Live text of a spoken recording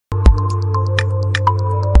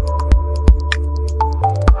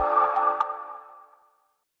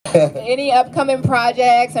Any upcoming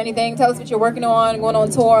projects or anything? Tell us what you're working on, going on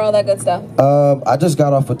tour, all that good stuff. I just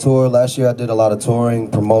got off a tour. Last year I did a lot of touring,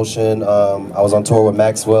 promotion. I was on tour with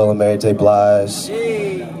Maxwell and Mary J. Blige.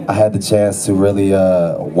 I had the chance to really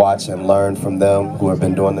watch and learn from them, who have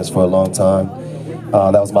been doing this for a long time.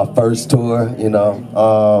 That was my first tour, you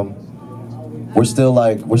know. We're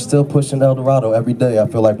still pushing El Dorado every day. I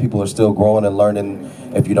feel like people are still growing and learning.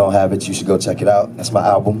 If you don't have it, you should go check it out. That's my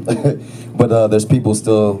album. But there's people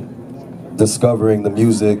still discovering the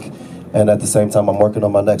music, and at the same time, I'm working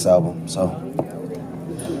on my next album. So,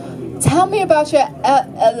 tell me about your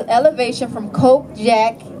elevation from Coke,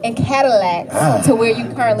 Jack, and Cadillacs to where you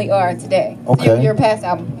currently are today. Okay. Your past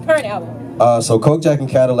album, current album. So Coke, Jack, and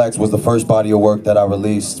Cadillacs was the first body of work that I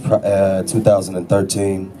released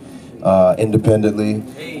 2013 independently.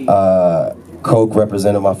 Coke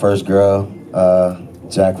represented my first girl.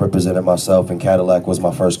 Jack represented myself, and Cadillac was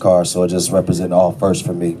my first car, so it just represented all first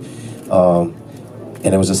for me. And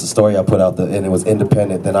it was just a story I put out, and it was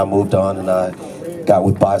independent. Then I moved on, and I got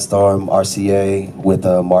with Bystorm, RCA, with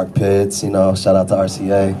Mark Pitts, you know, shout out to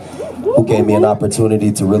RCA, who gave me an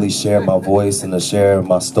opportunity to really share my voice and to share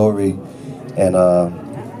my story, and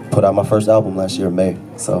put out my first album last year in May,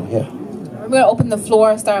 so yeah. We're going to open the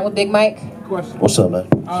floor, starting with Big Mike. Question. What's up, man?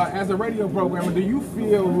 As a radio programmer, do you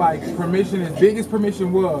feel like permission, as big as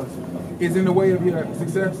permission was, is in the way of your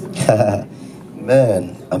success?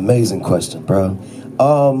 Man, amazing question, bro.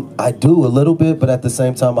 I do a little bit, but at the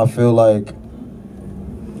same time, I feel like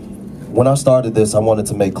when I started this, I wanted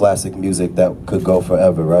to make classic music that could go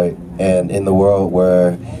forever, right? And in the world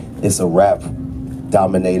where it's a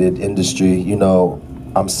rap-dominated industry, you know,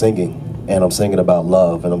 I'm singing. And I'm singing about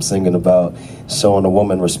love, and I'm singing about showing a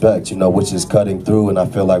woman respect, you know, which is cutting through, and I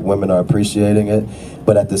feel like women are appreciating it.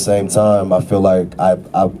 But at the same time, I feel like I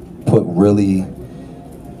put really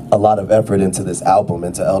a lot of effort into this album,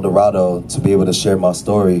 into El Dorado, to be able to share my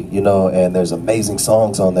story, you know, and there's amazing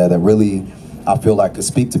songs on there that really, I feel like could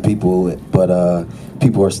speak to people, but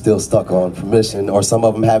people are still stuck on permission, or some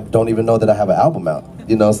of them don't even know that I have an album out,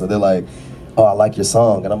 you know, so they're like, oh, I like your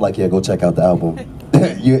song, and I'm like, yeah, go check out the album.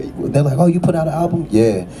 They're like, oh, you put out an album?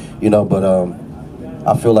 Yeah, you know, but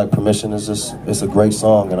I feel like Permission is just, it's a great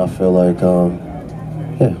song, and I feel like,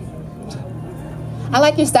 yeah. I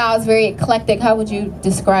like your style. It's very eclectic. How would you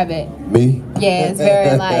describe it? Me? Yeah, it's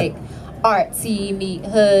very like artsy, meet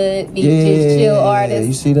hood, meet just chill artist.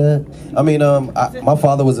 You see that? I mean, my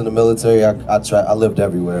father was in the military. I lived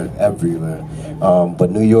everywhere. But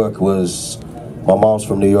New York was, my mom's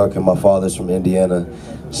from New York and my father's from Indiana.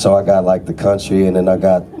 So I got like the country, and then I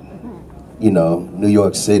got, you know, New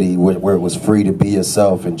York City, where it was free to be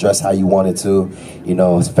yourself and dress how you wanted to. You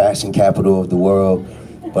know, it's fashion capital of the world.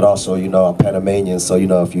 But also, you know, I'm Panamanian, so, you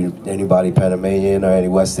know, if you anybody Panamanian or any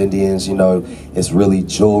West Indians, you know, it's really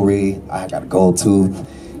jewelry. I got a gold tooth,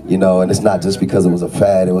 you know, and it's not just because it was a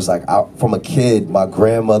fad. It was like, from a kid, my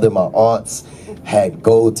grandmother, my aunts had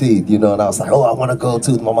gold teeth, you know, and I was like, oh, I want a gold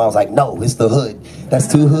tooth. My mom was like, no, it's the hood. That's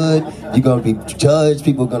too hood. You're going to be judged.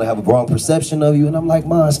 People are going to have a wrong perception of you. And I'm like,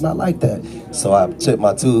 Mom, it's not like that. So I chipped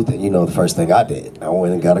my tooth, and, you know, the first thing I did, I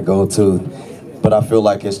went and got a gold tooth. But I feel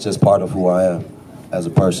like it's just part of who I am as a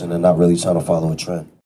person, and not really trying to follow a trend.